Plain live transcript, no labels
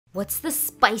What's the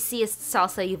spiciest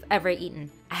salsa you've ever eaten?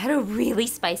 I had a really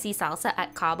spicy salsa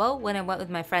at Cabo when I went with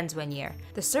my friends one year.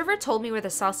 The server told me where the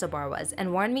salsa bar was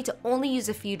and warned me to only use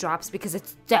a few drops because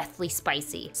it's deathly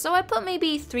spicy. So I put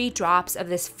maybe 3 drops of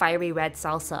this fiery red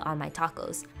salsa on my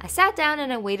tacos. I sat down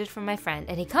and I waited for my friend,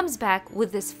 and he comes back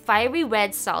with this fiery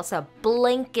red salsa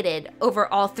blanketed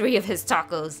over all 3 of his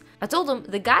tacos. I told him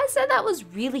the guy said that was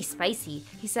really spicy.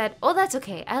 He said, "Oh, that's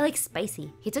okay, I like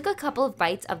spicy." He took a couple of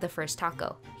bites of the first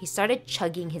taco. He started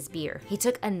chugging his beer. He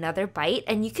took another bite,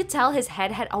 and you could tell his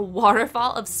head had a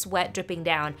waterfall of sweat dripping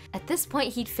down. At this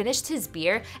point, he'd finished his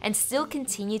beer and still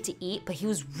continued to eat, but he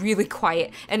was really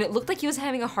quiet, and it looked like he was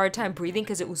having a hard time breathing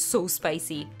because it was so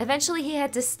spicy. Eventually, he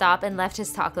had to stop and left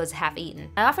his tacos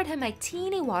half-eaten. I offered him my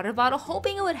teeny water bottle,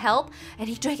 hoping it would help, and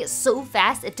he drank it so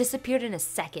fast it disappeared in a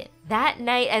second. That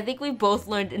night, I think we both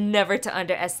learned never to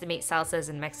underestimate salsas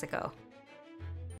in Mexico.